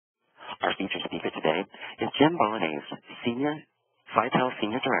featured speaker today is Jim Bolognese, Cytel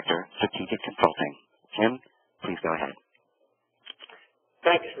Senior Director, Strategic Consulting. Jim, please go ahead.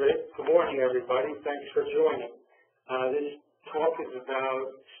 Thanks, Rick. Good morning, everybody. Thanks for joining. This talk is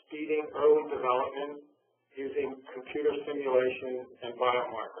about speeding early development using computer simulation and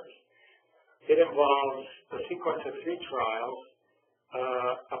biomarkers. It involves a sequence of 3 trials,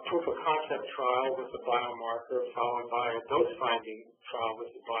 a proof of concept trial with the biomarker, followed by a dose-finding trial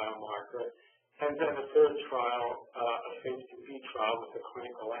with the biomarker, and then a 3rd trial, a phase 2B trial with a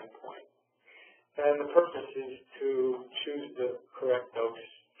clinical endpoint. And the purpose is to choose the correct dose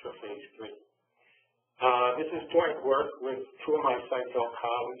for phase 3. This is joint work with 2 of my Cytel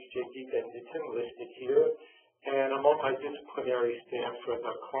colleagues, J.D. Benditon, listed here, and a multidisciplinary staff for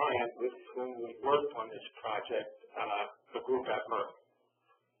the client with whom we worked on this project, the group at Merck.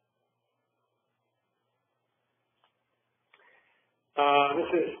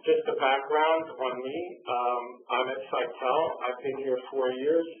 This is just a background on me. I'm at Cytel. I've been here 4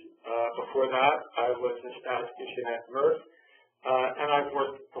 years. Before that, I was a statistician at Merck, and I've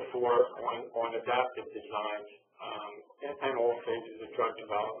worked before on adaptive designs and all phases of drug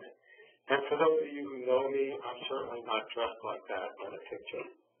development. And for those of you who know me, I'm certainly not dressed like that in the picture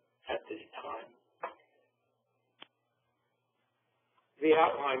at this time. The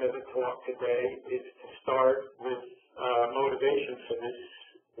outline of the talk today is to start with motivation for this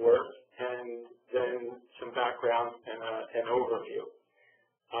work, and then some background and an overview.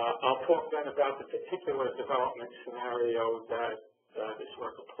 I'll talk then about the particular development scenario that this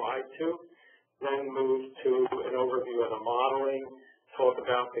work applied to, then move to an overview of the modeling, talk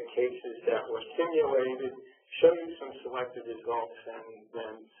about the cases that were simulated, show you some selected results, and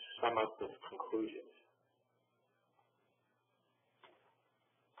then sum up with conclusions.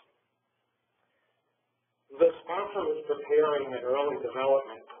 The sponsor was preparing an early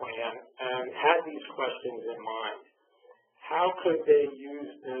development plan and had these questions in mind. How could they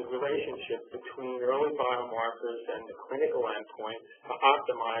use the relationship between early biomarkers and the clinical endpoints to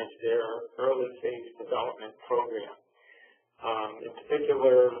optimize their early phase development program? In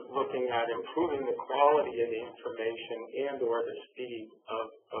particular, looking at improving the quality of the information and or the speed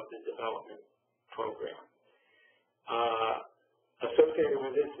of the development program. Associated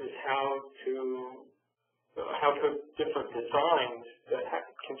with this is how could different designs,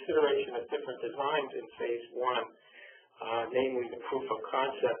 consideration of different designs in phase 1, namely the proof of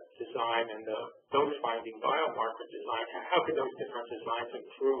concept design and the dose-finding biomarker design, how could those different designs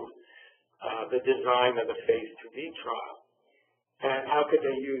improve the design of the phase 2B trial? And how could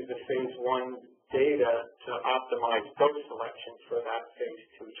they use the phase 1 data to optimize dose selection for that phase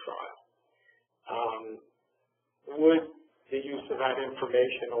 2 trial? Would the use of that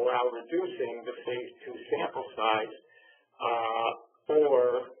information allow reducing the phase 2 sample size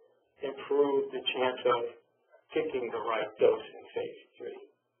or improve the chance of picking the right dose in phase 3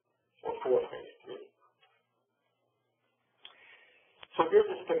 or for phase 3? So here's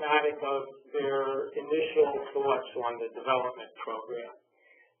a schematic of their initial thoughts on the development program.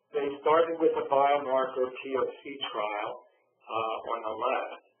 They started with a biomarker POC trial on the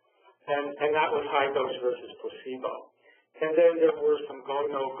left, and that was high dose versus placebo. And then there were some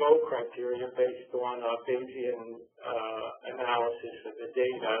go-no-go criteria based on a Bayesian analysis of the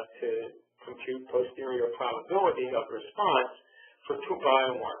data to compute posterior probability of response for 2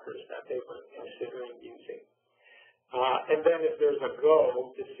 biomarkers that they were considering using. And then if there's a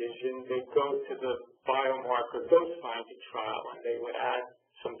go decision, they go to the biomarker dose-finding trial, and they would add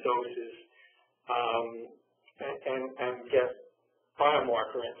some doses and get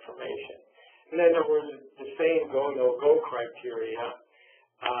biomarker information. And then there was the same go-no-go criteria.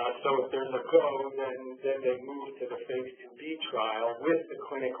 So if there's a go, then they move to the phase 2B trial with the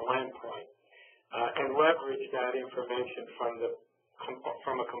clinical endpoint and leverage that information from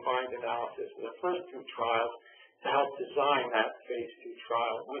a combined analysis of the first 2 trials to help design that phase 2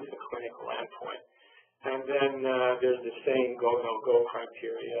 trial with the clinical endpoint. And then there's the same go-no-go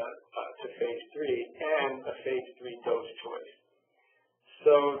criteria to phase 3 and a phase 3 dose choice.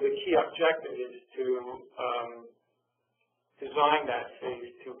 So the key objective is to design that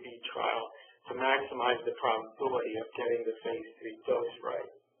phase 2B trial to maximize the probability of getting the phase 3 dose right.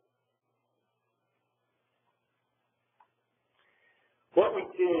 What we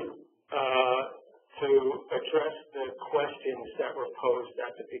did to address the questions that were posed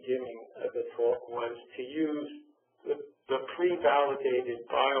at the beginning of the talk was to use the pre-validated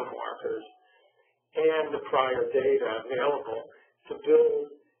biomarkers and the prior data available to build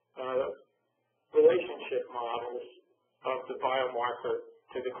relationship models of the biomarker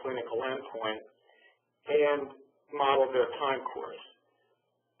to the clinical endpoint and model their time course.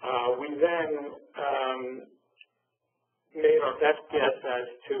 We then made our best guess as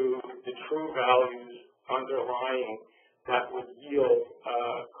to the true values underlying that would yield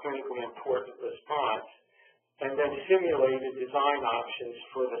clinically important response, and then simulated design options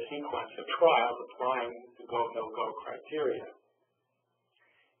for the sequence of trials applying the go, no-go criteria.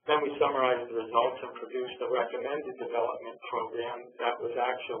 Then we summarized the results and produced a recommended development program that was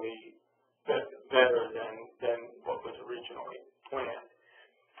actually better than what was originally planned.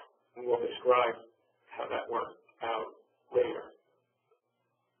 And we'll describe how that worked out later.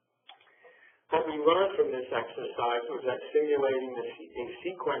 What we learned from this exercise was that simulating a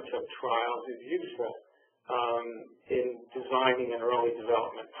sequence of trials is useful in designing an early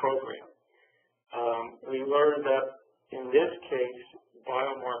development program. We learned that in this case,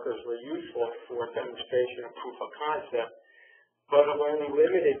 biomarkers were useful for demonstration of proof of concept, but of only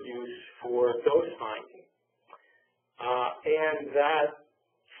limited use for dose finding. And that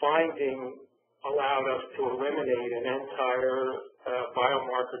finding allowed us to eliminate an entire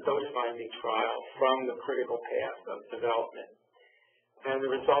biomarker dose finding trial from the critical path of development. And the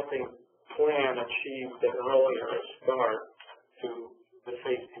resulting plan achieved an earlier start to the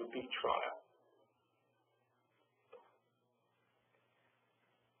phase 2B trial.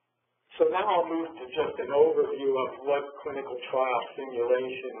 So now I'll move to just an overview of what clinical trial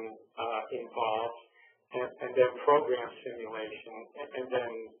simulation involves, and then program simulation, and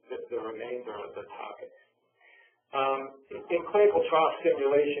then the remainder of the topics. In clinical trial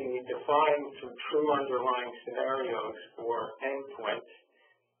simulation, we define some true underlying scenarios for endpoints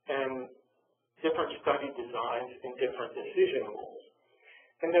and different study designs and different decision rules.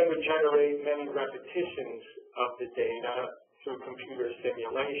 And then we generate many repetitions of the data through computer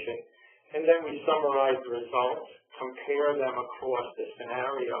simulation. And then we summarize the results, compare them across the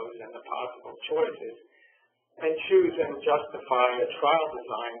scenarios and the possible choices, and choose and justify a trial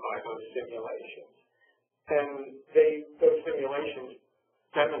design by those simulations. And those simulations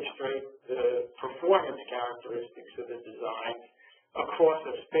demonstrate the performance characteristics of the design across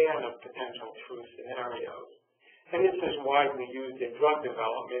a span of potential true scenarios. And this is widely used in drug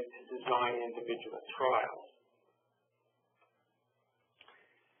development to design individual trials.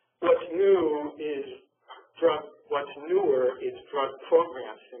 What's newer is drug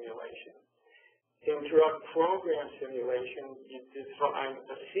program simulation. In drug program simulation,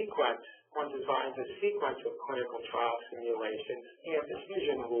 one designs a sequence of clinical trial simulations and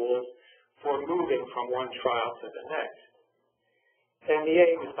decision rules for moving from one trial to the next. And the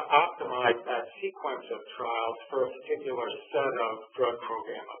aim is to optimize that sequence of trials for a particular set of drug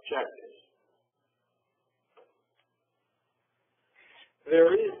program objectives.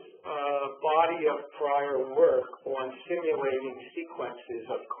 There is a body of prior work on simulating sequences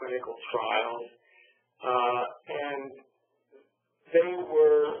of clinical trials, and they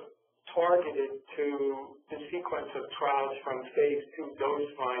were targeted to the sequence of trials from phase 2 dose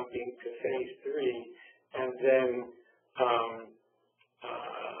finding to phase 3, and then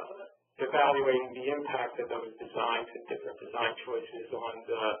evaluating the impact of those designs and different design choices on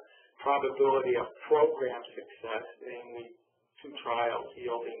the probability of program success, namely 2 trials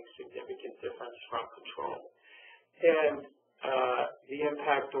yielding significant difference from control, and the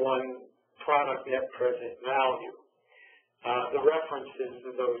impact on product net present value. The references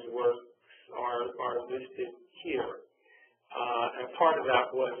to those works are listed here. And part of that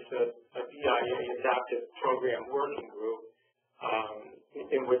was a BIA adaptive program working group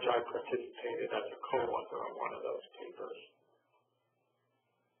in which I participated as a co-author on one of those papers.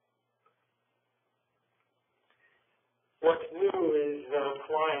 What's new is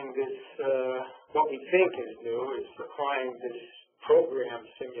applying this, what we think is new is applying this program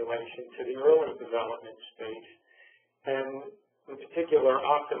simulation to the early development space, and in particular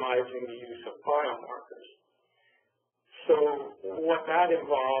optimizing the use of biomarkers. So what that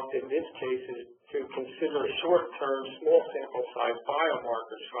involved in this case is to consider short-term, small sample size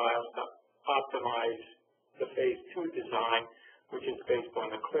biomarker trials to optimize the phase 2 design, which is based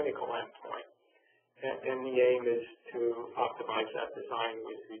on the clinical endpoint. And the aim is to optimize that design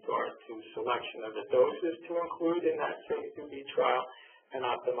with regard to selection of the doses to include in that phase 2B trial and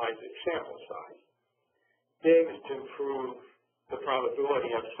optimize its sample size. The aim is to improve the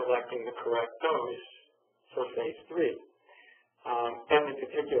probability of selecting the correct dose for phase 3. And in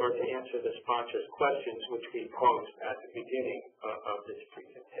particular to answer the sponsor's questions which we posed at the beginning of this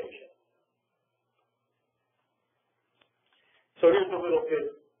presentation. So here's a little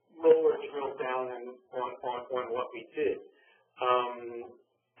bit lower drill down on what we did.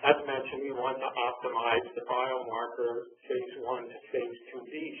 As mentioned, we want to optimize the biomarker phase 1 to phase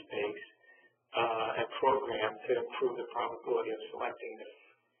 2B space and program to improve the probability of selecting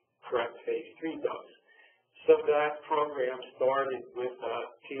correct phase 3 dose. So that program started with a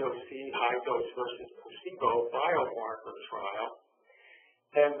POC, high dose versus placebo biomarker trial.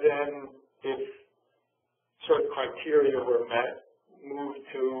 And then if certain criteria were met, moved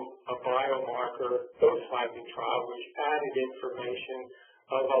to a biomarker dose-finding trial, which added information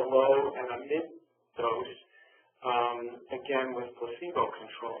of a low and a mid dose, again with placebo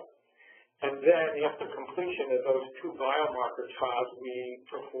control. And then after completion of those 2 biomarker trials, we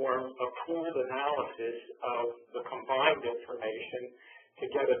performed a pooled analysis of the combined information to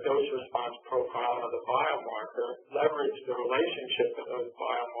get a dose-response profile of the biomarker, leverage the relationship of those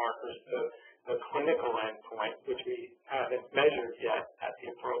biomarkers to the clinical endpoint, which we haven't measured yet at the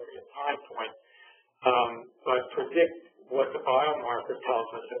appropriate time point, but predict what the biomarker tells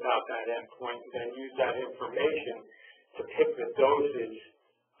us about that endpoint, and then use that information to pick the doses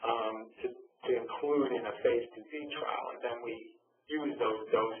to include in a phase 2B trial. And then we use those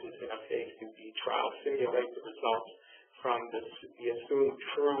doses in a phase 2B trial, simulate the results from the assumed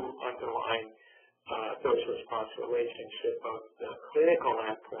true underlying dose-response relationship of the clinical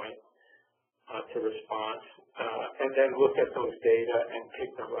endpoint to response, and then look at those data and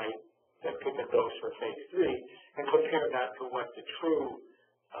pick a dose for phase 3 and compare that to what the true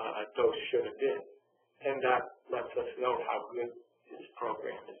dose should have been. And that lets us know how good this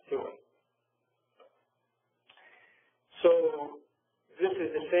program is doing. So this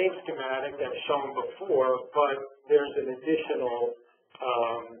is the same schematic as shown before, but there's an additional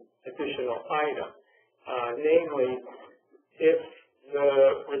item. Namely, if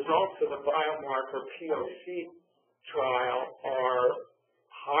the results of the biomarker POC trial are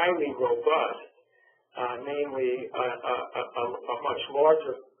highly robust, namely a much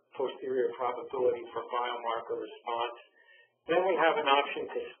larger posterior probability for biomarker response, then we have an option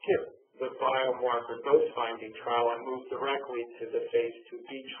to skip the biomarker dose-finding trial and move directly to the phase 2B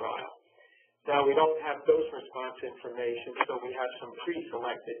trial. Now, we don't have dose-response information, so we have some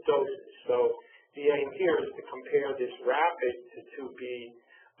pre-selected doses. So the aim here is to compare this rapid to 2B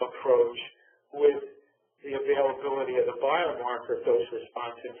approach with the availability of the biomarker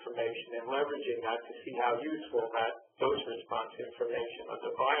dose-response information and leveraging that to see how useful that dose-response information of the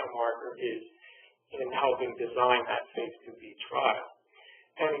biomarker is in helping design that phase 2B trial.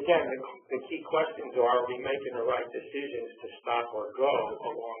 And again, the key questions are we making the right decisions to stop or go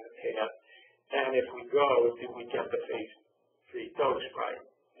along the path? And if we go, do we get the phase 3 dose right?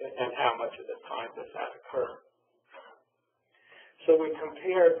 And how much of the time does that occur? So we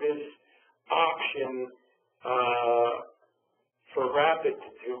compare this option for rapid to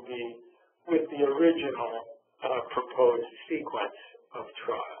 2B with the original proposed sequence of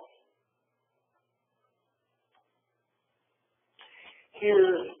trials.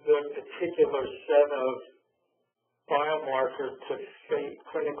 Here's the particular set of biomarker to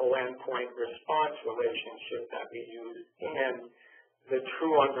clinical endpoint response relationship that we use and the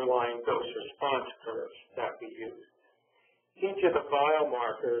true underlying dose-response curves that we use. Each of the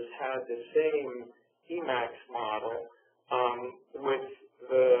biomarkers had the same Emax model with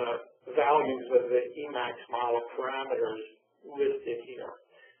the values of the Emax model parameters listed here.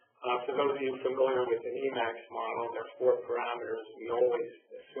 For those of you familiar with an Emax model, there are 4 parameters. We always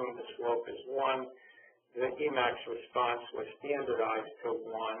assume the slope is 1. The Emax response was standardized to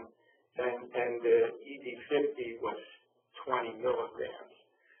 1, and the ED50 was 20 milligrams.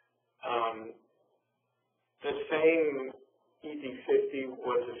 The same ED50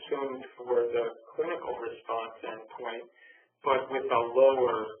 was assumed for the clinical response endpoint, but with a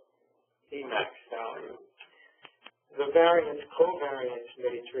lower Emax value. The variance-covariance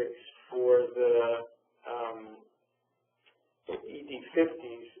matrix for the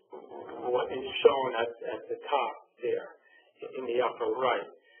ED50s is shown at the top there in the upper right.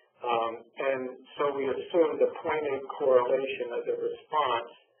 And so we assume the point-eight correlation of the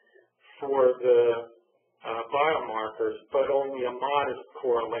response for the biomarkers, but only a modest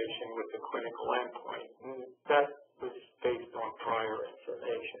correlation with the clinical endpoint. And that was based on prior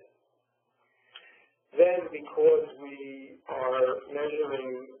information. Then, because we are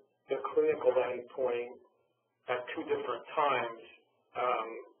measuring the clinical endpoint at 2 different times,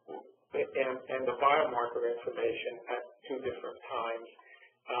 and the biomarker information at 2 different times,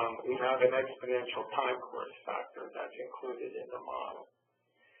 we have an exponential time course factor that's included in the model.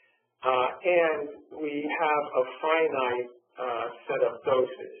 And we have a finite set of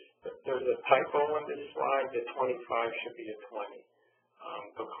doses. There's a typo on this slide. The 25 should be a 20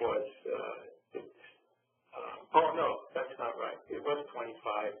 because oh, no, that's not right. It was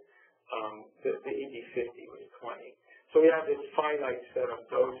 25. The ED50 was 20. So we have this finite set of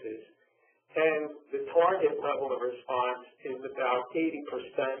doses. And the target level of response is about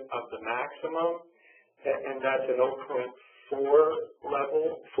 80% of the maximum, and that's an 0.4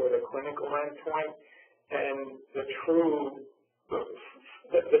 level for the clinical endpoint. And the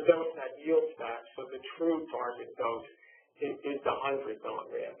dose that yields that, so the true target dose is the 100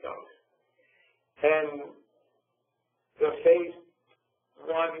 milligram dose. And the phase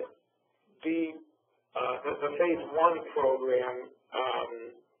 1B, the phase 1 program,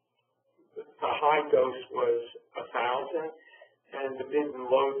 the high dose was 1,000, and the mid and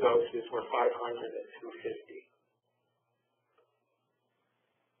low doses were 500 and 250.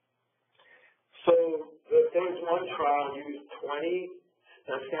 So the phase 1 trial used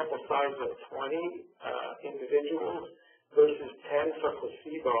a sample size of 20 individuals versus 10 for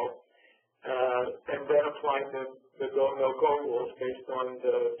placebo, and then applied the go-no-go rules based on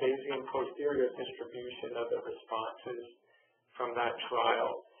the Bayesian posterior distribution of the responses from that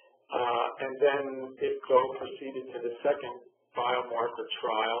trial. And then IFCO proceeded to the second biomarker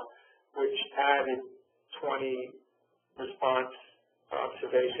trial, which added 20 response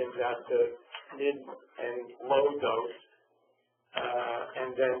observations at the mid and low dose,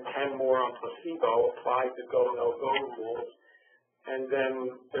 and then 10 more on placebo, applied the go-no-go rules. And then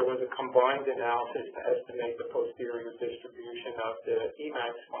there was a combined analysis to estimate the posterior distribution of the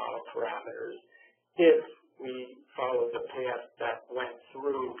Emax model parameters if we followed the path that went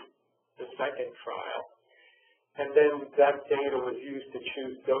through the second trial. And then that data was used to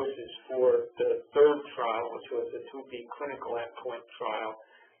choose doses for the third trial, which was the 2B clinical endpoint trial.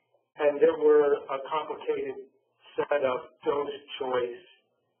 And there were a complicated set of dose choice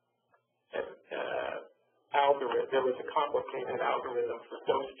algorithm. There was a complicated algorithm for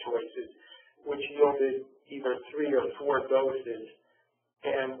dose choices, which yielded either 3 or 4 doses.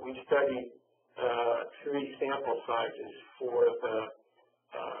 And we studied 3 sample sizes for the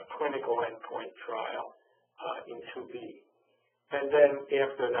clinical endpoint trial in 2B. And then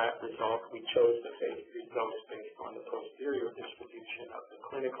after that result, we chose the phase 3 dose based on the posterior distribution of the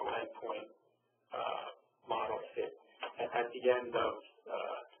clinical endpoint model fit at the end of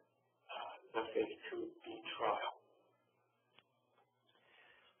the phase 2B trial.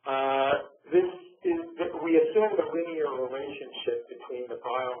 We assumed a linear relationship between the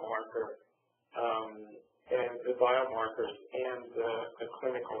biomarker and the biomarkers and the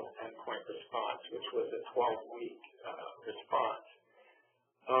clinical endpoint response, which was a 12-week response.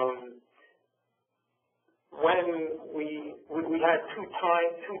 When we had two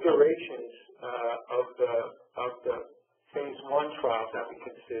durations of the phase 1 trials that we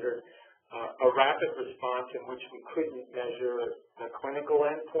considered, a rapid response in which we couldn't measure the clinical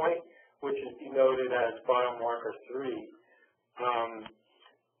endpoint, which is denoted as biomarker 3.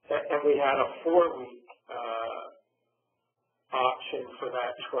 And we had a 4-week option for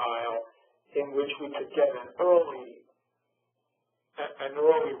that trial in which we could get an early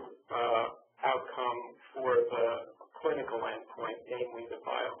outcome for the clinical endpoint, namely the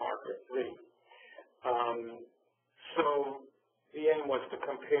biomarker 3. So the aim was to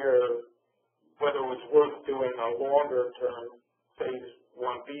compare whether it was worth doing a longer-term phase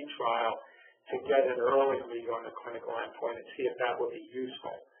 1B trial to get an early read on the clinical endpoint and see if that would be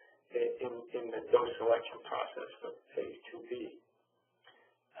useful in the dose selection process for phase 2B.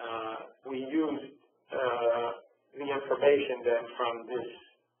 We used the information then from this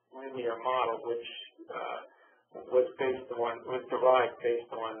linear model, which was derived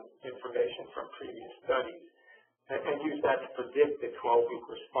based on information from previous studies, and used that to predict the 12-week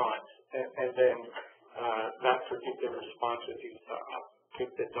response. And then that predicted response was used to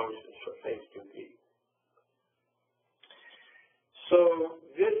pick the doses for phase 2B. So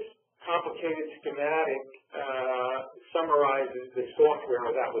this complicated schematic summarizes the software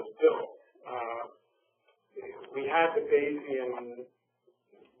that was built. We had the Bayesian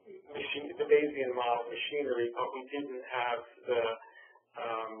model machinery, but we didn't have the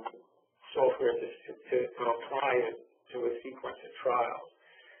software to apply it to a sequence of trials.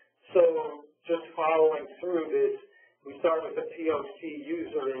 So just following through this, we start with the POC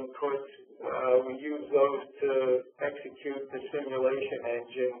user inputs. We use those to execute the simulation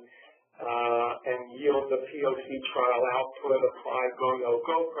engine and yield the POC trial output, apply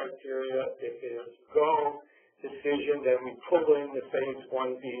go-no-go criteria. If there's go decision, then we pull in the phase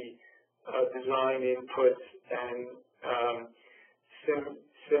 1B design inputs and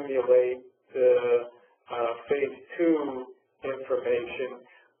simulate the phase 2 information.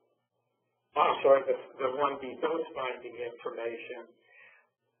 The 1B dose finding information.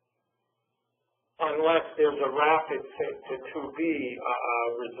 unless there's a rapid to 2B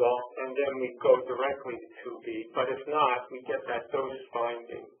result, and then we go directly to 2B. But if not, we get that dose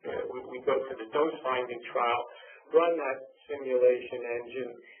finding. We go to the dose finding trial, run that simulation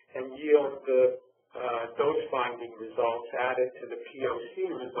engine, and yield the dose finding results added to the POC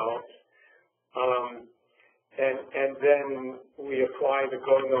results. And then we apply the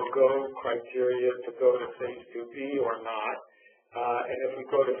go-no-go criteria to go to phase 2B or not. And if we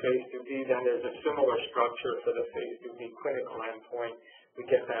go to phase 2B, then there's a similar structure for the phase 2B clinical endpoint. We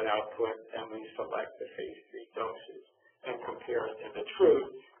get that output, and we select the phase 3 doses and compare it to the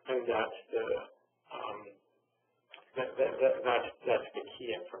truth, and that's the key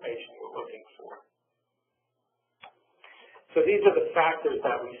information we're looking for. So these are the factors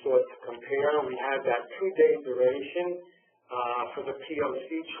that we sought to compare. We had that 2-day duration for the POC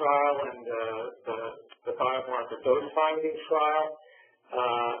trial and the biomarker dose finding trial.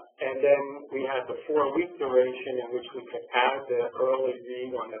 And then we had the 4-week duration in which we could add the early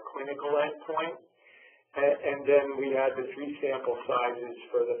read on the clinical endpoint. And then we had the 3 sample sizes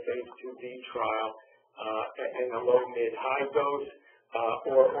for the phase 2B trial and the low, mid, high dose.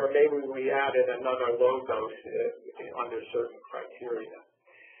 Or maybe we added another low dose under certain criteria.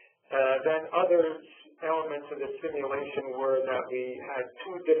 Then other elements of the simulation were that we had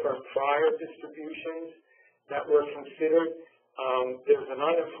 2 different prior distributions that were considered. There's an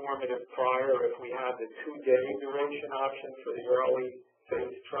uninformative prior if we had the 2-day duration option for the early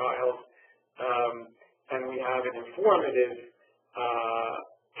phase trials, and we have an informative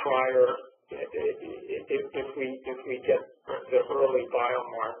prior if we get the early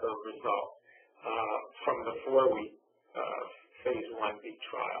biomarker result from the 4-week phase 1B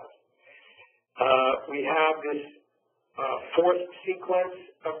trials. We have this 4th sequence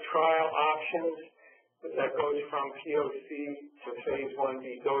of trial options that goes from POC to phase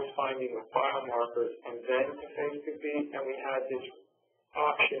 1B dose finding with biomarkers and then to phase 2B, and we had this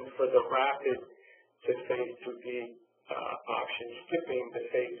option for the rapid to phase 2B option, skipping the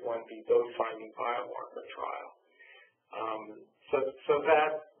phase 1B dose finding biomarker trial. So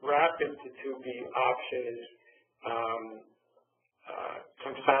that rapid to 2B option is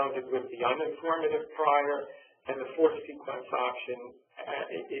confounded with the uninformative prior, and the 4th sequence option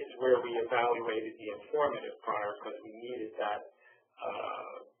is where we evaluated the informative prior because we needed that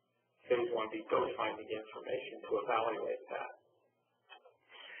phase 1B dose finding information to evaluate that.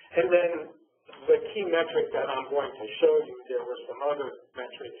 And then the key metric that I'm going to show you, there were some other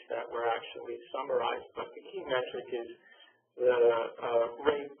metrics that were actually summarized, but the key metric is the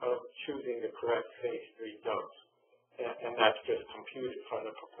rate of choosing the correct phase 3 dose. And that's just computed from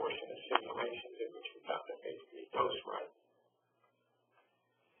the proportion of simulations in which we got the phase 3 dose right.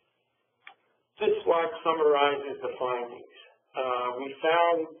 This slide summarizes the findings. We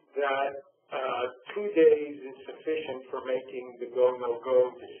found that 2 days is sufficient for making the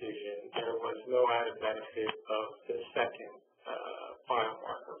go-no-go decision. There was no added benefit of the second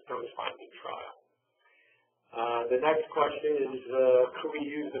biomarker dose finding trial. The next question is, could we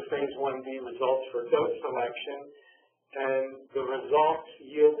use the phase 1B results for dose selection? And the results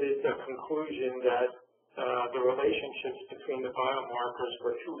yielded a conclusion that the relationships between the biomarkers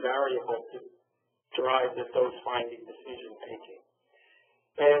were too variable to drive the dose finding decision making.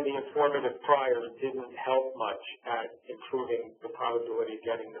 And the informative priors didn't help much at improving the probability of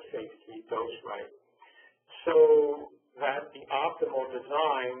getting the phase 3 dose right. So that the optimal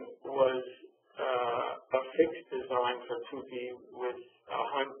design was a fixed design for 2B with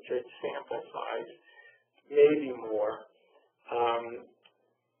 100 sample size, maybe more,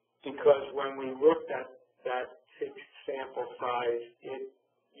 because when we looked at that fixed sample size, it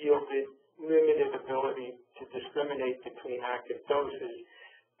yielded limited ability to discriminate between active doses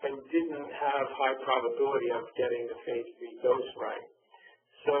and didn't have high probability of getting the phase 3 dose right.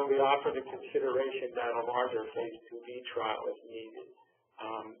 So we offered a consideration that a larger phase 2B trial is needed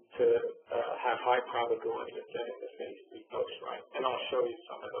to have high probability of getting the phase 3 dose right. And I'll show you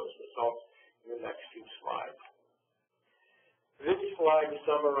some of those results in the next few slides. This slide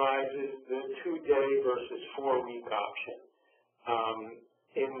summarizes the 2-day versus 4-week option.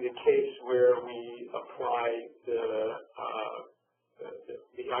 In the case where we apply the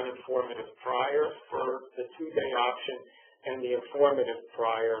uninformative prior for the 2-day option and the informative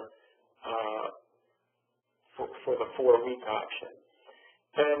prior for the 4-week option.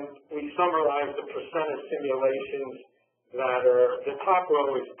 And we summarize the percent of simulations that are, the top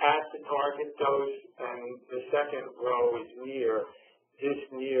row is at the target dose and the second row is near. This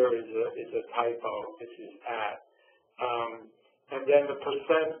near is a typo. This is at. And then the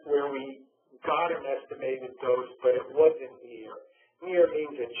percent where we got an estimated dose, but it wasn't near. Near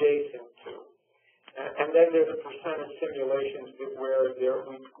means adjacent to. And then there's a percent of simulations where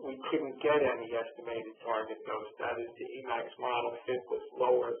we couldn't get any estimated target dose. That is, the Emax model fit was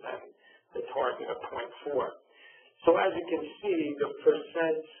lower than the target of 0.4. So as you can see, the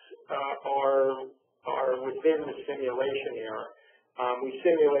percents are within the simulation error. We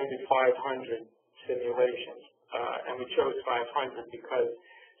simulated 500 simulations, and we chose 500 because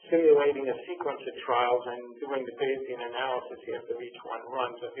simulating a sequence of trials and doing the Bayesian analysis after each one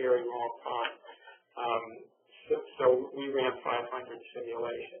runs a very long time. So we ran 500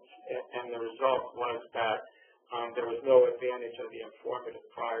 simulations, and the result was that there was no advantage of the informative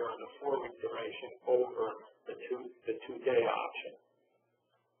prior on the 4-week duration over the two-day option.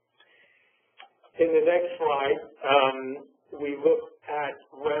 In the next slide, we look at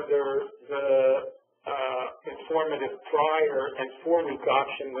whether the informative prior and 4-week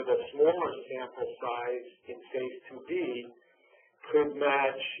option with a smaller sample size in phase 2B could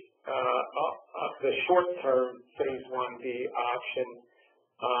match the short-term phase 1B option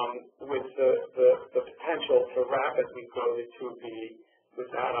with the potential to rapidly go to 2B with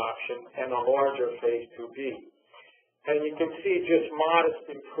that option and a larger phase 2B. And you can see just modest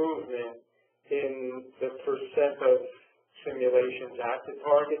improvement in the percent of simulations at the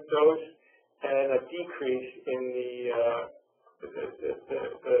target dose and a decrease in the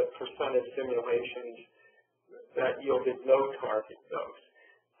percent of simulations that yielded no target dose.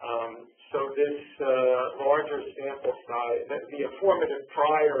 So this larger sample size, the informative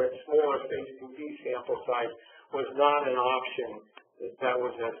prior and smaller phase 2B sample size was not an option that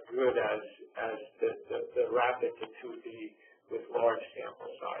was as good as the rapid to 2B with large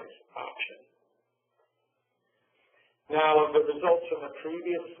sample size option. Now, the results from the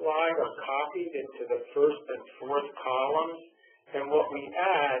previous slide are copied into the first and fourth columns, and what we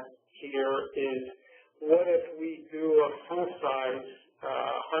add here is what if we do a full-size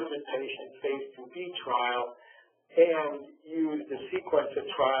 100-patient phase 2B trial and use the sequence of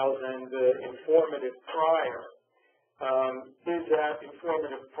trials and the informative prior? Is that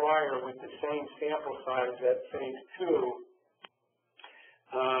informative prior with the same sample size at phase 2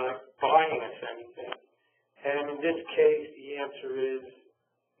 buying us anything? And in this case, the answer is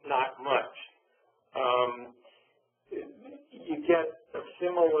not much. You get a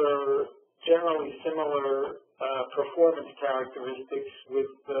generally similar performance characteristics with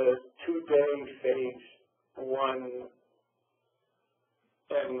the 2-day phase 1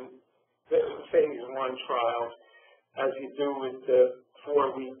 and the phase 1 trials as you do with the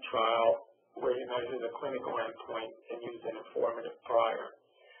 4-week trial where you measure the clinical endpoint and use an informative prior.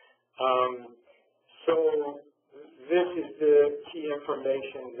 So this is the key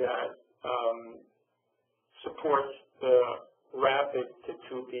information that supports the rapid to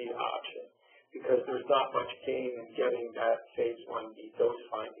 2B option, because there's not much gain in getting that phase 1B dose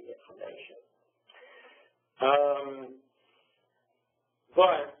finding information.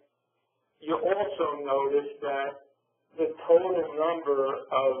 But you also notice that the total number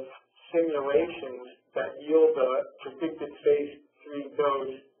of simulations that yield a predicted phase 3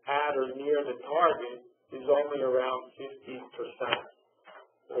 dose at or near the target is only around 15%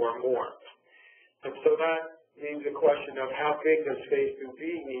 or more. And so that leaves the question of how big does phase 2B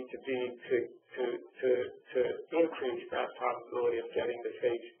need to be to increase that probability of getting the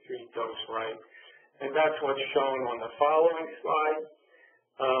phase 3 dose right. And that's what's shown on the following slide.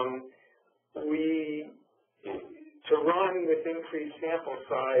 To run with increased sample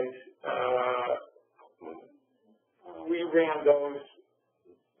size, we ran those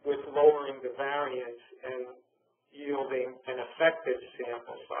with lowering the variance and yielding an effective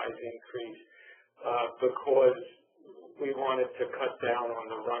sample size increase because we wanted to cut down on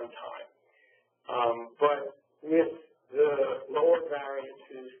the runtime. But with the lower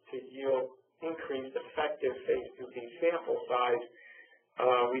variances to yield increased effective phase 2B sample size,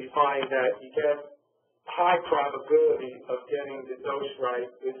 we find that you get high probability of getting the dose right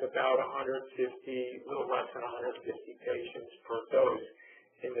with about 150, a little less than 150 patients per dose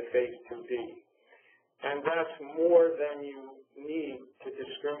in the phase 2B. And that's more than you need to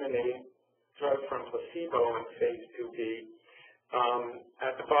discriminate drug from placebo in phase 2B.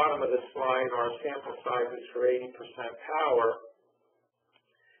 At the bottom of the slide, our sample sizes for 80% power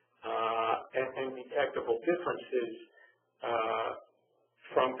and detectable differences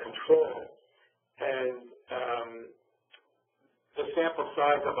from control. And the sample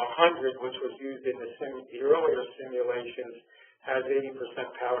size of 100, which was used in the earlier simulations, has 80%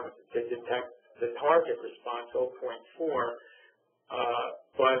 power to detect the target response, 0.4,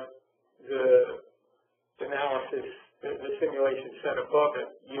 but the analysis, the simulation set above it,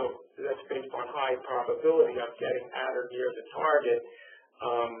 that's based on high probability of getting at or near the target.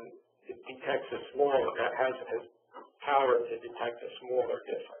 It detects has power to detect a smaller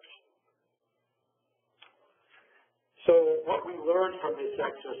difference. So what we learned from this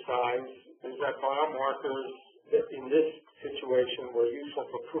exercise is that biomarkers in this situation were useful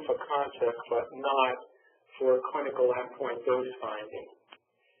for proof of concept, but not for clinical endpoint dose finding.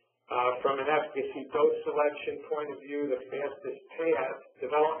 From an efficacy dose selection point of view, the fastest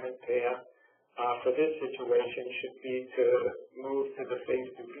development path for this situation should be to move to the phase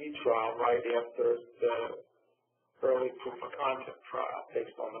 2B trial right after the early proof of concept trial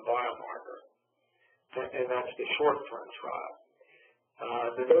based on the biomarker. And that's the short-term trial.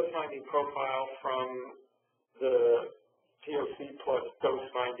 The dose-finding profile from the POC plus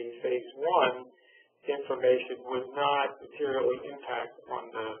dose-finding phase 1 information would not materially impact on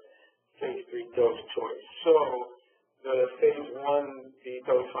the phase 3 dose choice. So the phase 1B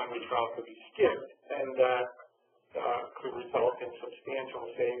dose-finding trial could be skipped, and that could result in substantial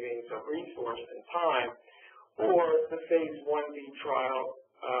savings of resource and time, or the phase 1B trial,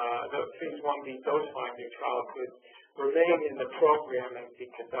 the phase 1B dose-finding trial could remain in the program and be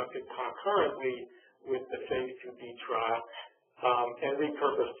conducted concurrently with the phase 2B trial and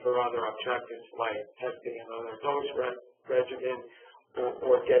repurposed for other objectives like testing another dose regimen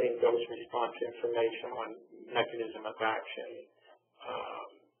or getting dose response information on mechanism of action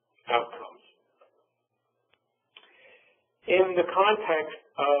outcomes. In the context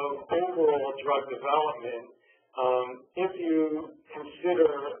of overall drug development, if you consider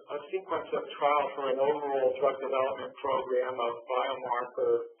a sequence of trials for an overall drug development program of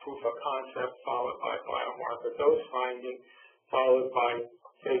biomarker proof of concept followed by biomarker dose finding, followed by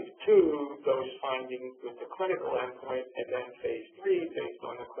phase 2 dose finding with the clinical endpoint, and then phase 3 based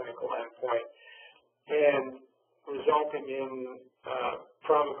on the clinical endpoint, and resulting in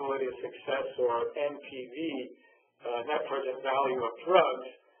probability of success or NPV, net present value of drugs,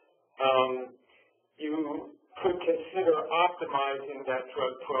 you could consider optimizing that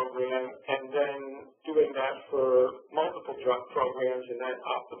drug program and then doing that for multiple drug programs and then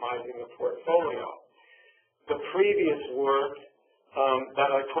optimizing the portfolio. The previous work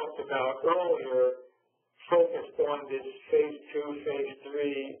that I talked about earlier focused on this phase 2, phase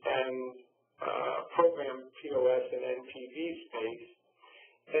 3, and program POS and NPV space.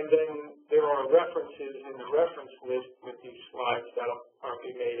 And then there are references in the reference list with these slides that are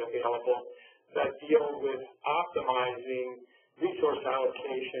being made available that deal with optimizing resource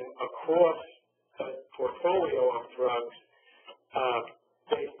allocation across a portfolio of drugs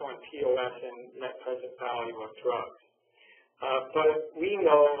based on POS and net present value of drugs. But we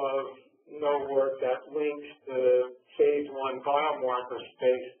know of no work that links the phase 1 biomarker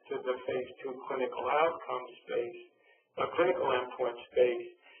space to the phase 2 clinical outcome space, clinical endpoint space,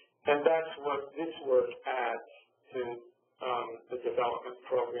 and that's what this work adds to the development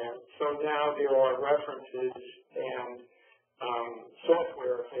program. So now there are references and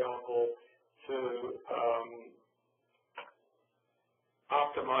software available to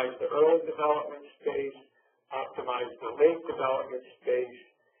optimize the early development space, optimize the late development space,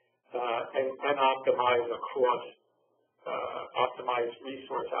 and optimize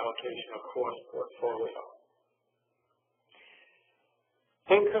resource allocation across portfolio.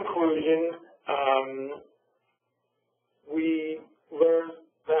 In conclusion, we learned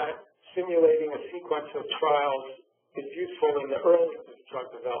that simulating a sequence of trials is useful in the early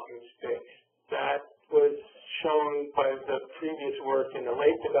drug development space. That was shown by the previous work in the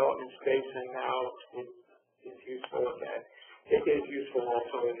late development space, and now it is useful again. It is useful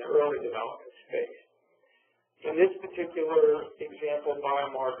also in the early development space. In this particular example,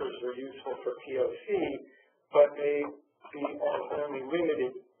 biomarkers are useful for POC, but may be of only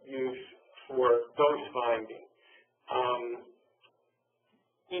limited use for dose finding.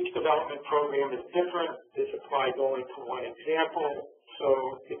 Each development program is different. This applies only to one example,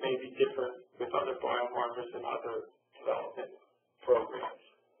 so it may be different with other biomarkers and other development programs.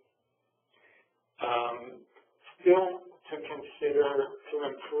 Still to consider to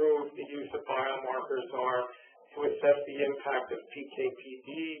improve the use of biomarkers are to assess the impact of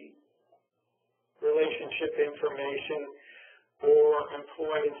PK/PD relationship information, or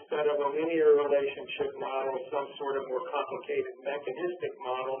employ, instead of a linear relationship model, some sort of more complicated mechanistic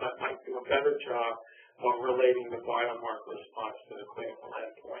model that might do a better job of relating the biomarker response to the clinical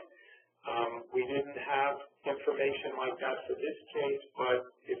endpoint. We didn't have information like that for this case, but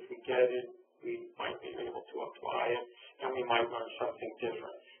if we get it, we might be able to apply it, and we might learn something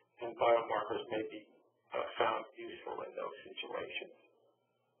different, and biomarkers may be found useful in those situations.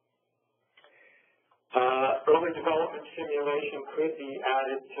 Early development simulation could be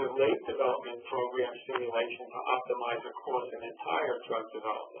added to late development program simulation to optimize across an entire drug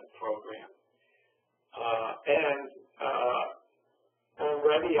development program. and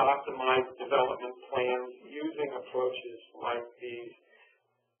already optimized development plans using approaches like these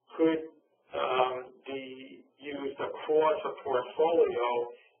could be used across a portfolio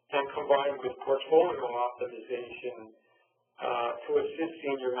and combined with portfolio optimization to assist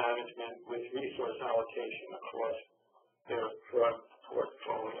senior management with resource allocation across their drug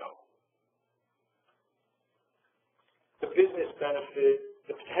portfolio. The business benefit,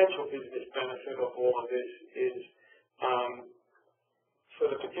 the potential business benefit of all of this is, for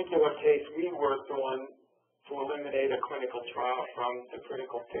the particular case we worked on, to eliminate a clinical trial from the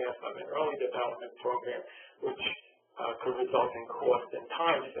critical path of an early development program, which could result in cost and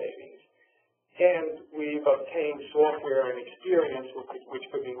time savings. And we've obtained software and experience which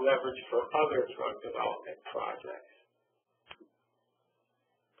could be leveraged for other drug development projects.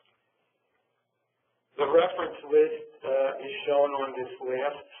 The reference list is shown on this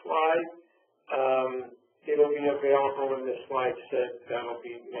last slide. It'll be available in the slide set that'll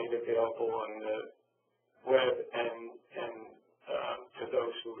be made available on the web and to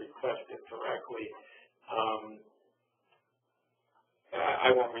those who request it directly.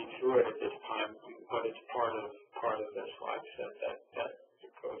 I won't read through it at this time, but it's part of the slide set that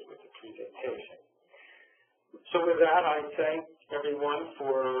goes with the presentation. So with that, I thank everyone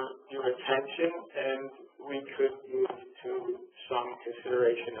for your attention, and we could move to some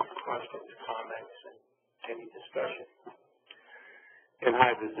consideration of questions, comments, and any discussion. And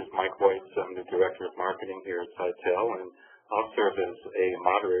hi, this is Mike White. I'm the Director of Marketing here at Cytel, and I'll serve as a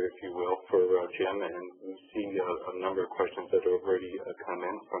moderator, if you will, for Jim, and we see a number of questions that have already come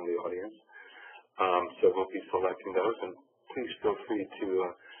in from the audience. So we'll be selecting those, and please feel free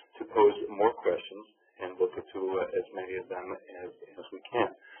to pose more questions, and we'll get to as many of them as we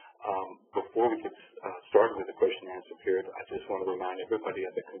can. Before we get started with the question and answer period, I just want to remind everybody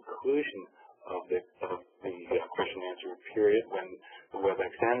at the conclusion of the question and answer period, when the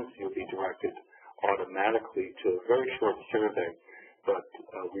WebEx ends, you'll be directed automatically to a very short survey, but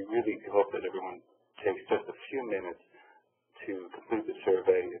we really hope that everyone takes just a few minutes to complete the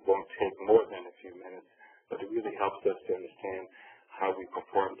survey. It won't take more than a few minutes, but it really helps us to understand how we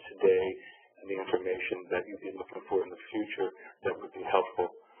performed today and the information that you'd be looking for in the future that would be helpful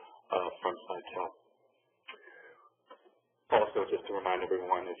from Cytel. Also, just to remind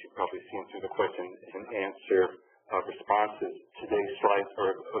everyone, as you've probably seen through the question and answer responses, today's slides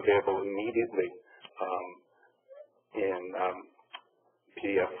are available immediately in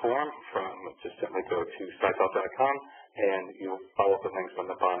PDF form just simply go to cytel.com, and you'll follow the links on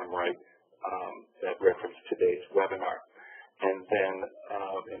the bottom right that reference today's webinar. And then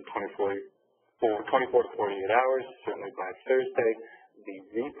in 24 to 48 hours, certainly by Thursday, the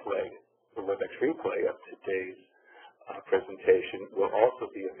WebEx replay of today's presentation will also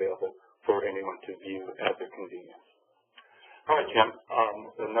be available for anyone to view at their convenience. All right, Jim,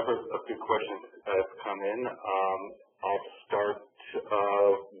 a number of good questions have come in. I'll start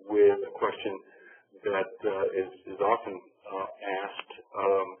with a question that is often asked.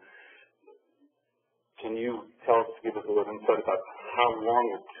 Can you give us a little insight about how long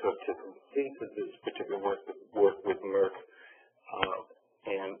it took to complete this particular work with Merck,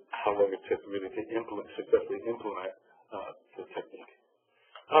 and how long it took really to successfully implement the technique?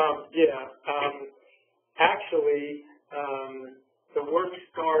 Actually, the work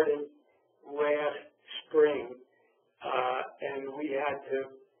started last spring, and we had to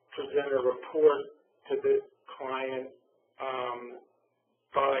present a report to the client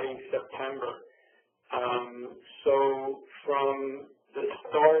by September. So from the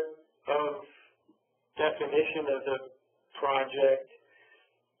start of definition of the project,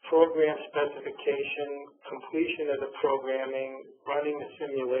 program specification, completion of the programming, running the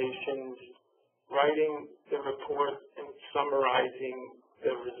simulations, writing the report and summarizing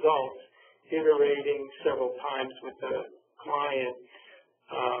the results, iterating several times with the client,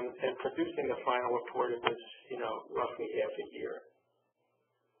 and producing the final report, it was, roughly half a year.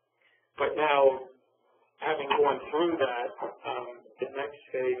 But now, having gone through that, the next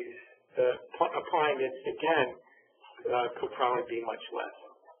phase, applying it again, could probably be much less.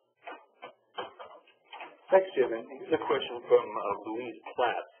 Thanks, Jim. And here's a question from Louise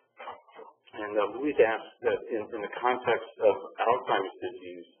Platt. And Louise asks that in the context of Alzheimer's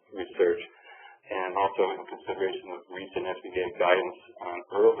disease research, and also in consideration of recent FDA guidance on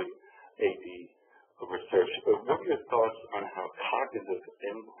early AD research, what are your thoughts on how cognitive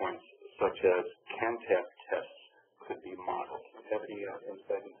endpoints such as CANTAP tests could be modeled? Do you have any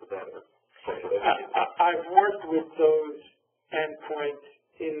insight into that? I've worked with those endpoints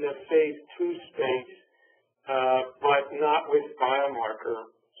in the phase 2 space, but not with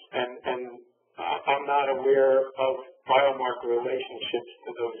biomarker. And I'm not aware of biomarker relationships to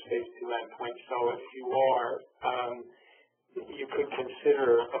those phase 2 endpoints. So if you are, you could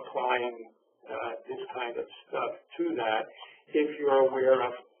consider applying this kind of stuff to that if you're aware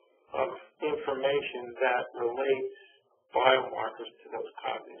of information that relates biomarkers to those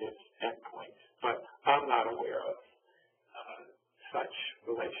cognitive endpoints. But I'm not aware of such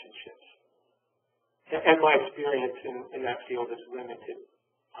relationships. And my experience in that field is limited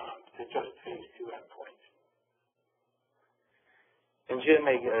to just phase 2 endpoints. And Jim,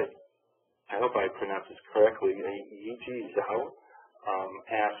 I hope I pronounced this correctly, Yi Zhao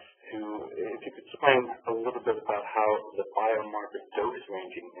asked if you could explain a little bit about how the biomarker dose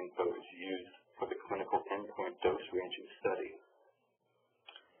ranging info is used for the clinical endpoint dose ranging study.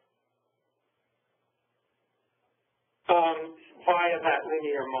 Via that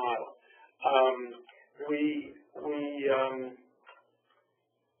linear model. We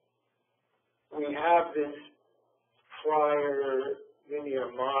have this prior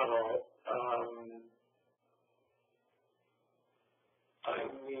linear model.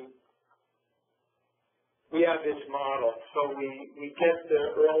 We have this model, so we get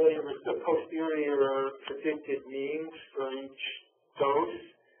the posterior predicted means for each dose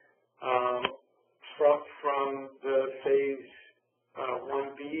from the phase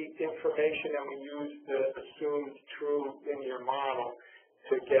 1B information, and we use the assumed true linear model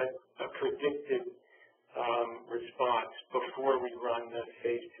to get a predicted response before we run the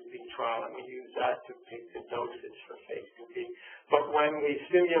phase 2B trial, and we use that to pick the doses for phase 2B. But when we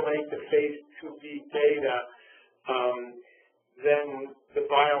simulate the phase 2B data, then the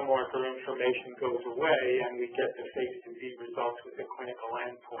biomarker information goes away, and we get the phase 2B results with the clinical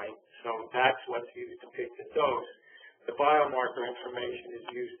endpoint. So that's what's used to pick the dose. The biomarker information is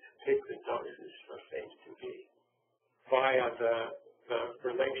used to pick the doses for phase 2B via the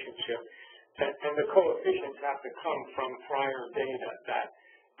relationship. And the coefficients have to come from prior data that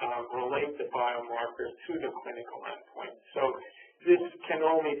relate the biomarker to the clinical endpoint. So this can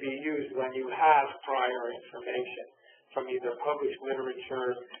only be used when you have prior information from either published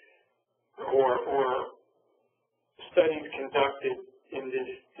literature or studies conducted in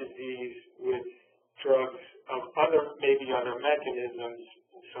this disease with drugs of maybe other mechanisms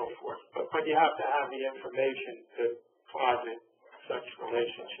and so forth. But you have to have the information to posit such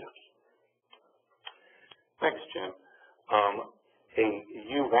relationships. Thanks, Jim.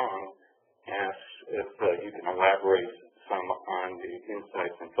 Yu Wang asks if you can elaborate some on the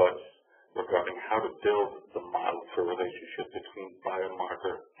insights and thoughts regarding how to build the model for relationship between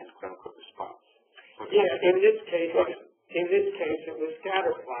biomarker and clinical response. Yeah, in this case it was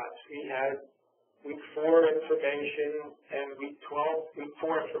scatter plots. We had week 4 information and week 4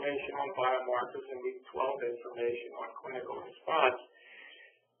 information on biomarkers and week 12 information on clinical response.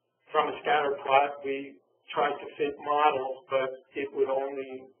 From a scatter plot, we tried to fit models, but it would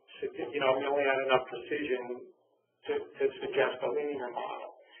only, we only had enough precision to suggest a linear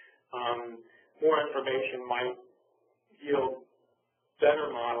model. More information might yield better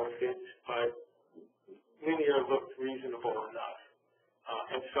model fits, but linear looked reasonable enough.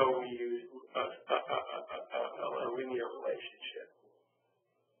 And so we used a linear relationship.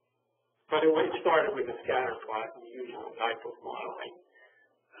 But it started with a scatter plot and the usual type of modeling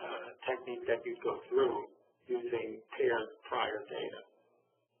technique that you'd go through using paired prior data.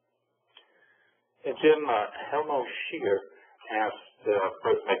 And Jim, Helmo Scheer asked,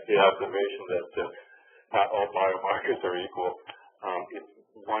 first makes the observation that not all biomarkers are equal. If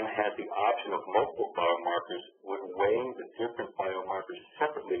one had the option of multiple biomarkers, would weighing the different biomarkers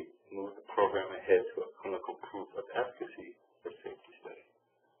separately move the program ahead to a clinical proof of efficacy for safety study?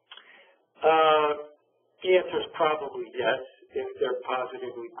 The answer is probably yes, if they're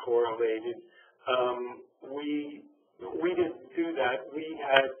positively correlated. We didn't do that. We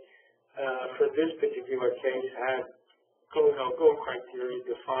had, for this particular case, had go-no-go criteria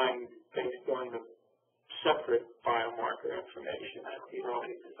defined based on the separate biomarker information at the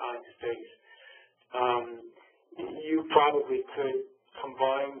early design stage. You probably could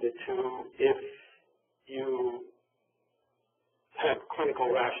combine the two if you had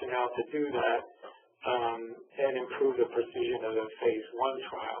clinical rationale to do that and improve the precision of the phase 1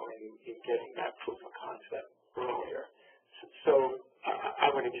 trial in getting that proof of concept earlier. So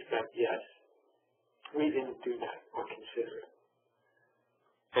I would expect yes. We didn't do that or consider it.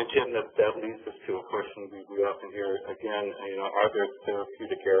 And Jim, that leads us to a question we often hear again. Are there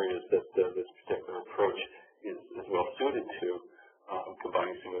therapeutic areas that this particular approach is well suited to,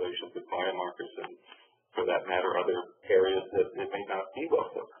 combining simulations with biomarkers, and for that matter, other areas that it may not be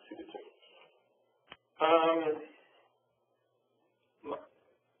well suited to?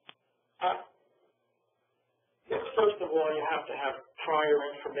 have to have prior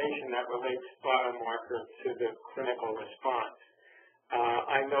information that relates biomarker to the clinical response.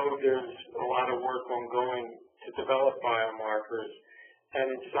 I know there's a lot of work ongoing to develop biomarkers,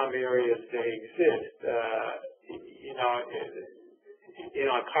 and in some areas they exist. In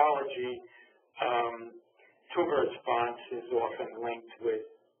oncology, tumor response is often linked with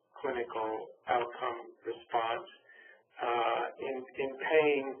clinical outcome response. In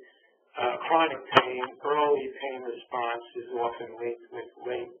pain, chronic pain, early pain response is often linked with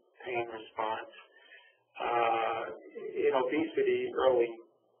late pain response. In obesity, early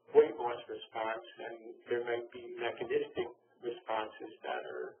weight loss response, and there may be mechanistic responses that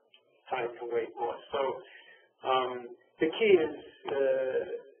are tied to weight loss. So the key is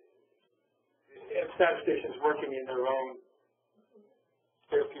statisticians working in their own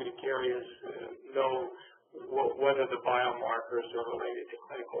therapeutic areas know whether the biomarkers are related to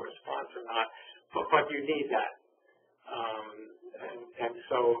clinical response or not, but you need that. And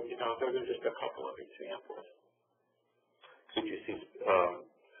so, those are just a couple of examples. Could you see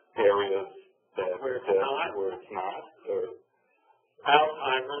areas where it's not? Or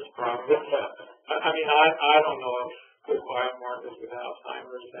Alzheimer's, probably. I don't know of good biomarkers with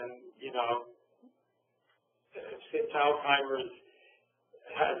Alzheimer's, and, since Alzheimer's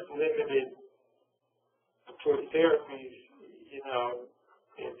has limited approved therapies,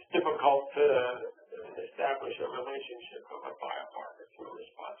 it's difficult to establish a relationship of a biomarker to a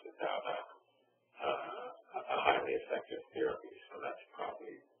response without a highly effective therapy. So that's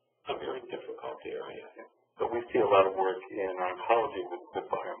probably a very difficult area. But we see a lot of work in oncology with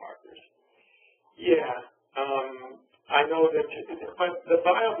biomarkers. Yeah. I know that, but the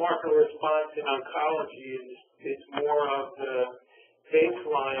biomarker response in oncology is more of the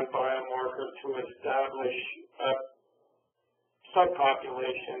baseline biomarker to establish a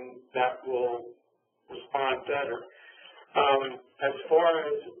subpopulation that will respond better. As far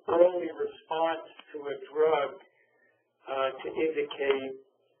as early response to a drug to indicate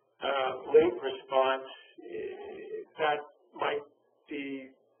late response, that might be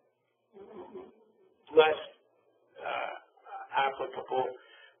less applicable,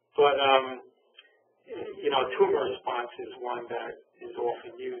 but tumor response is one that is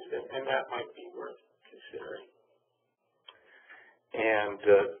often used, and that might be worth considering. And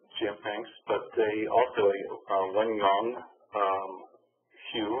Jim, thanks. But also Wen Yong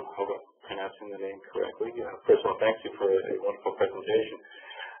Hugh, hope I'm pronouncing the name correctly. First of all, thank you for a wonderful presentation.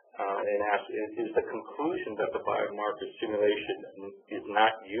 And asked, is the conclusion that the biomarker simulation is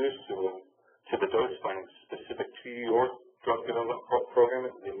not used to the dose finding specific to your drug development program,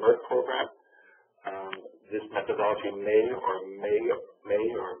 the Merck program? This methodology may or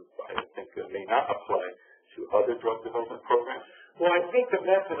I think may not apply to other drug development programs? Well, I think the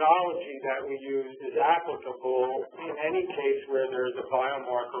methodology that we use is applicable in any case where there's a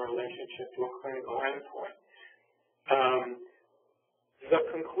biomarker relationship to a clinical endpoint. The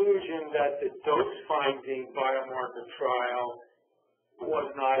conclusion that the dose-finding biomarker trial was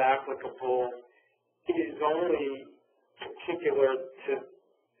not applicable is only particular to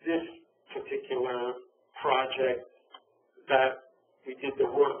this particular project that we did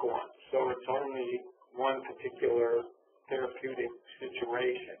the work on. So it's only one particular therapeutic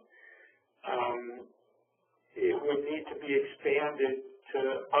situation. It would need to be expanded to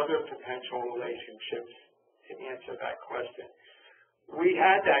other potential relationships to answer that question. We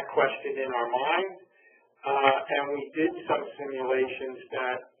had that question in our mind, and we did some simulations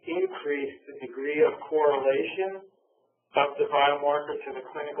that increased the degree of correlation of the biomarker to the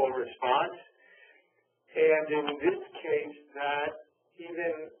clinical response. And in this case, that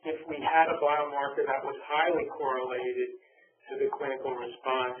even if we had a biomarker that was highly correlated to the clinical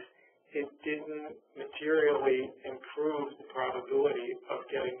response, it didn't materially improve the probability of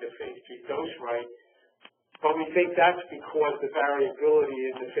getting the phase 3 dose right. But we think that's because the variability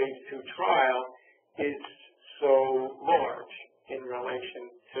in the phase 2 trial is so large in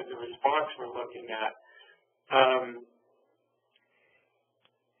relation to the response we're looking at.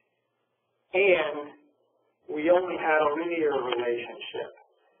 And we only had a linear relationship.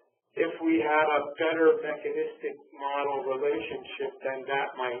 If we had a better mechanistic model relationship, then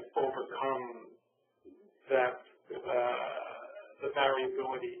that might overcome that the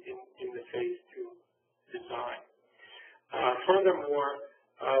variability in the phase 2 design. Furthermore,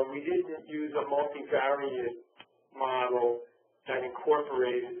 we didn't use a multivariate model that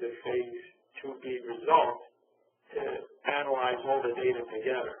incorporated the phase 2B results to analyze all the data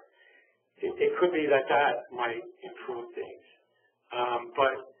together. It could be that might improve things.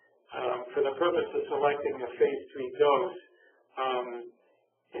 But for the purpose of selecting the phase 3 dose,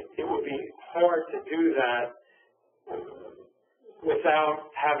 it would be hard to do that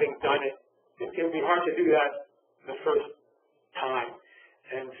without having done it. It would be hard to do that the first time.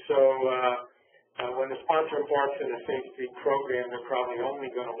 And so when the sponsor embarks in a phase 3 program, they're probably only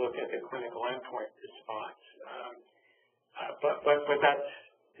going to look at the clinical endpoint response. But that's,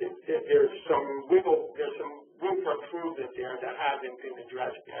 there's some room for improvement there that hasn't been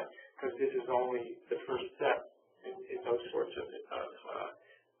addressed yet, because this is only the first step in those sorts of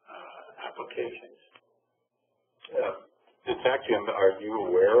applications. In fact, Jim, are you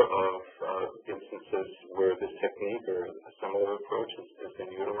aware of instances where this technique or a similar approach has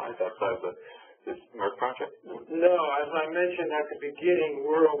been utilized outside of this Merck project? No, as I mentioned at the beginning,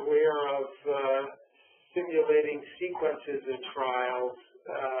 we're aware of simulating sequences of trials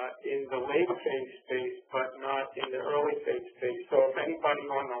in the late phase space, but not in the early phase space. So if anybody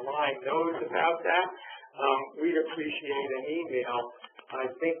on the line knows about that, we'd appreciate an email. I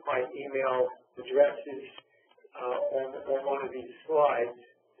think my email address is on one of these slides.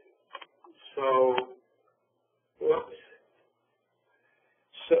 So, whoops.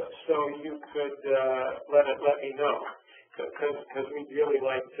 So you could let me know, because we'd really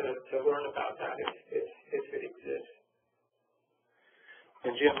like to learn about that if it exists.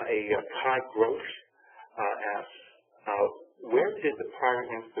 And Jim, a Kai Grosh asks, where did the prior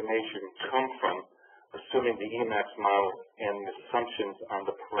information come from, assuming the Emacs model and the assumptions on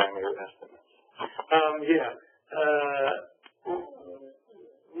the parameter estimates?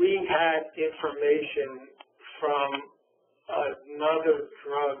 We had information from another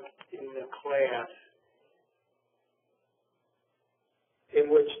drug in the class in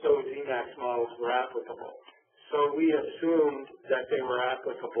which those Emacs models were applicable. So we assumed that they were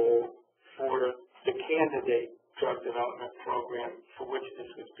applicable for the candidate drug development program for which this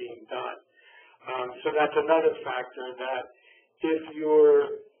was being done. So that's another factor, that if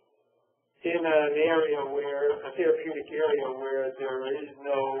you're in an area where, a therapeutic area where there is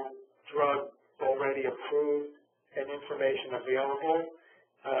no drug already approved and information available,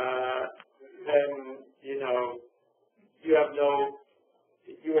 then,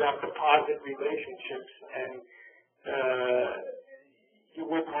 you would have composite relationships, and you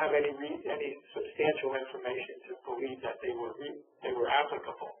wouldn't have any substantial information to believe that they were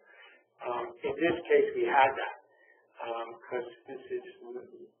applicable. In this case, we had that, because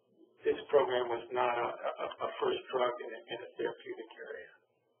this program was not a first drug in a therapeutic area.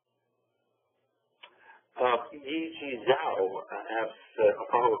 Yi Zhao asks a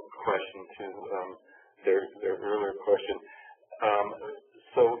follow-up question to their earlier question.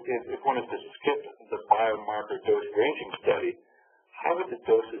 So if one is to skip the biomarker dose ranging study, how would the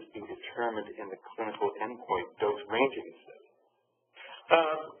doses be determined in the clinical endpoint dose ranging study?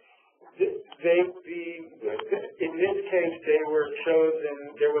 In this case, they were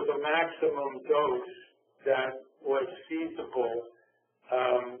chosen, there was a maximum dose that was feasible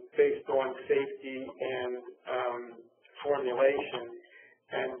based on safety and formulation.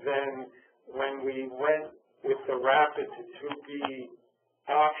 And then when we went with the rapid to 2B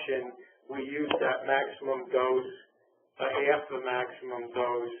option, we used that maximum dose, half the maximum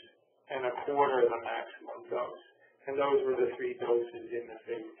dose, and a quarter of the maximum dose. And those were the 3 doses in the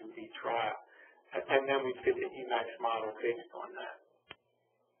phase 2B trial. And then we fit the Emacs model based on that.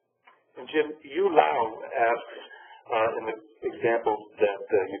 And Jim, Yu Lao asks, in the example that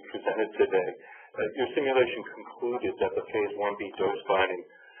you presented today, your simulation concluded that the phase 1B dose finding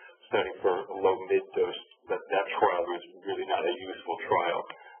study for a low-mid dose, that trial was really not a useful trial.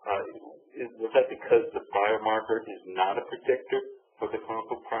 Was that because the biomarker is not a predictor for the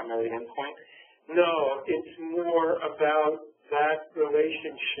clinical primary endpoint? No, it's more about that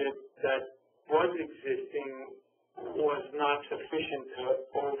relationship that was existing was not sufficient to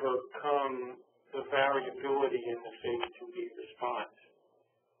overcome the variability in the phase 2B response.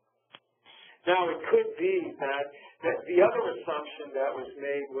 Now, it could be that the other assumption that was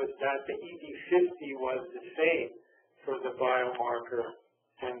made was that the ED50 was the same for the biomarker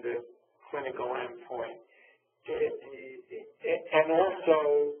and the clinical endpoint. And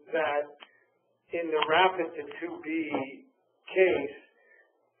also that in the rapid to 2B case,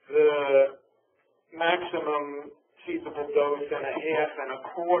 the maximum feasible dose and a half and a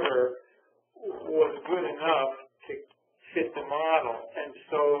quarter was good enough to fit the model. And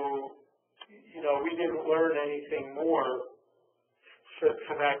so, we didn't learn anything more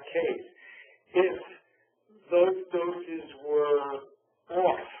for that case. If those doses were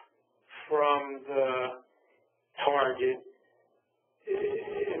off from the target,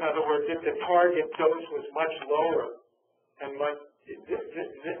 in other words, if the target dose was much lower, and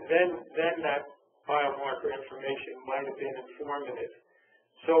then that biomarker information might have been informative.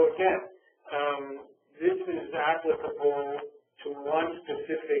 So again, this is applicable to one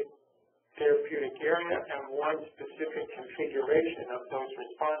specific therapeutic area and one specific configuration of those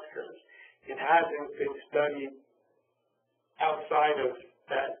response curves. It hasn't been studied outside of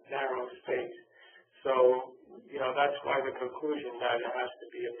that narrow space. So, that's why the conclusion that it has to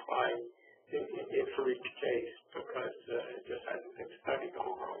be applied for each case, because it just hasn't been studied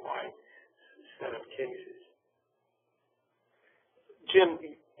over a wide set of cases. Jim,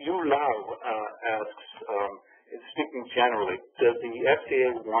 Yu Lao asks, speaking generally, does the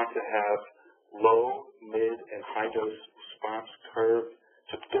FDA want to have low, mid, and high dose response curve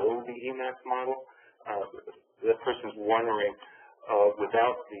to build the EMAX model? That person's wondering,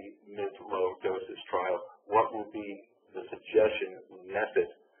 without the mid-low doses trial, what will be the suggestion method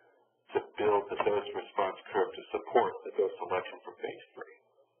to build the dose response curve to support the dose selection for phase 3?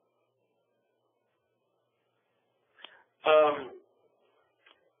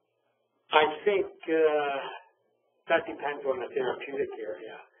 I think that depends on the therapeutic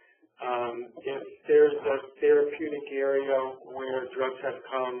area. If there's a therapeutic area where drugs have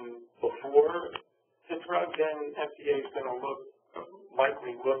come before the drug, then FDA is going to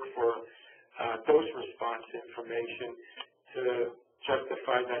likely look for dose response information to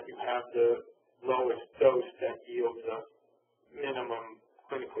justify that you have the lowest dose that yields a minimum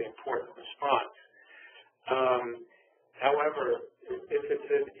clinically important response. However, if it's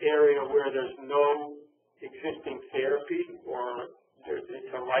an area where there's no existing therapy or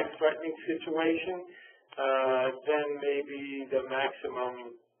it's a life-threatening situation, then maybe the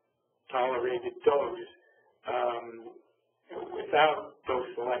maximum tolerated dose without dose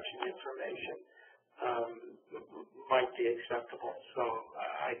selection information might be acceptable. So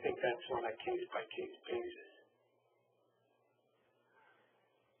I think that's on a case-by-case basis.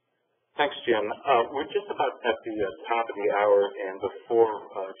 Thanks, Jim. We're just about at the top of the hour, and before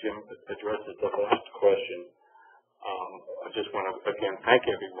Jim addresses the last question, I just want to, again, thank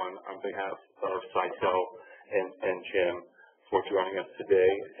everyone on behalf of Cytel and Jim for joining us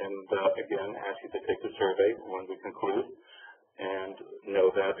today, and again, ask you to take the survey when we conclude, and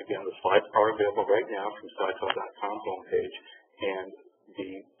know that, again, the slides are available right now from Cytel.com homepage, and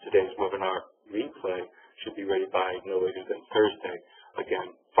today's webinar replay should be ready by no later than Thursday.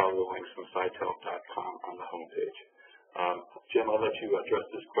 Again, follow the links from Cytel.com on the homepage. Jim, I'll let you address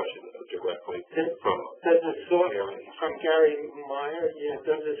this question directly from Gary Meyer. Yeah,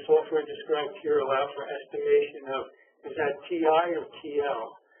 does the software described here allow for estimation of, is that TI or TL,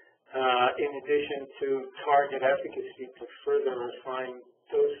 in addition to target efficacy to further refine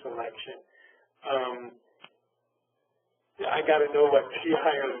dose selection? I got to know what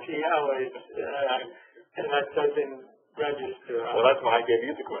TI or TL is, and that doesn't register. Well, that's why I gave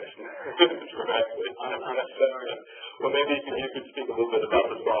you the question. I'm sorry. Well, maybe you could speak a little bit about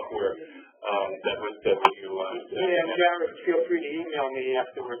the software that was utilized. Yeah, Gary, feel free to email me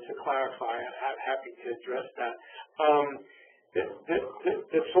afterwards to clarify. I'm happy to address that.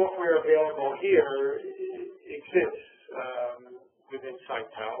 The software available here exists within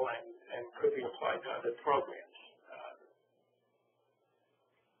Cytel and could be applied to other programs.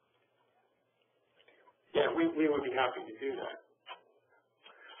 Yeah, we would be happy to do that.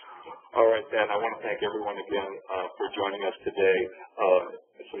 All right, then. I want to thank everyone again for joining us today.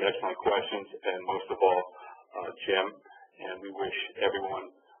 Some excellent questions, and most of all, Jim. And we wish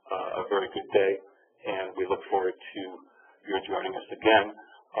everyone a very good day, and we look forward to your joining us again.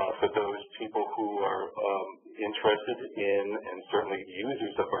 For those people who are interested in, and certainly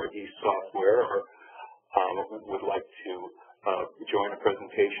users of our e-software, or would like to join a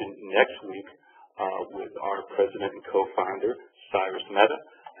presentation next week with our president and co-founder, Cyrus Mehta,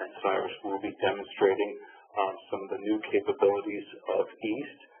 and Cyrus will be demonstrating some of the new capabilities of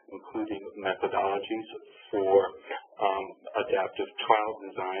EAST, including methodologies for adaptive trial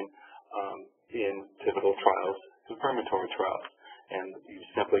design in pivotal trials, confirmatory trials. And you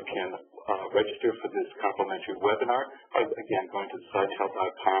simply can register for this complimentary webinar by, again, going to the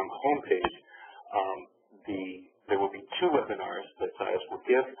Cytel.com homepage. There will be 2 webinars that Cyrus will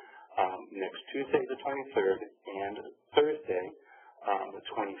give next Tuesday, the 23rd, and Thursday, the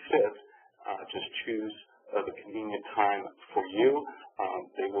 25th. Just choose the convenient time for you.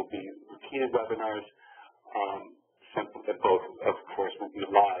 They will be repeated webinars. Both, of course, will be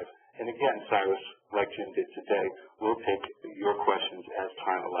live. And again, Cyrus, like Jim did today, will take your questions as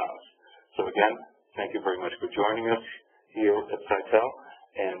time allows. So again, thank you very much for joining us here at Cytel,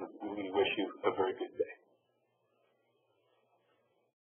 and we wish you a very good day.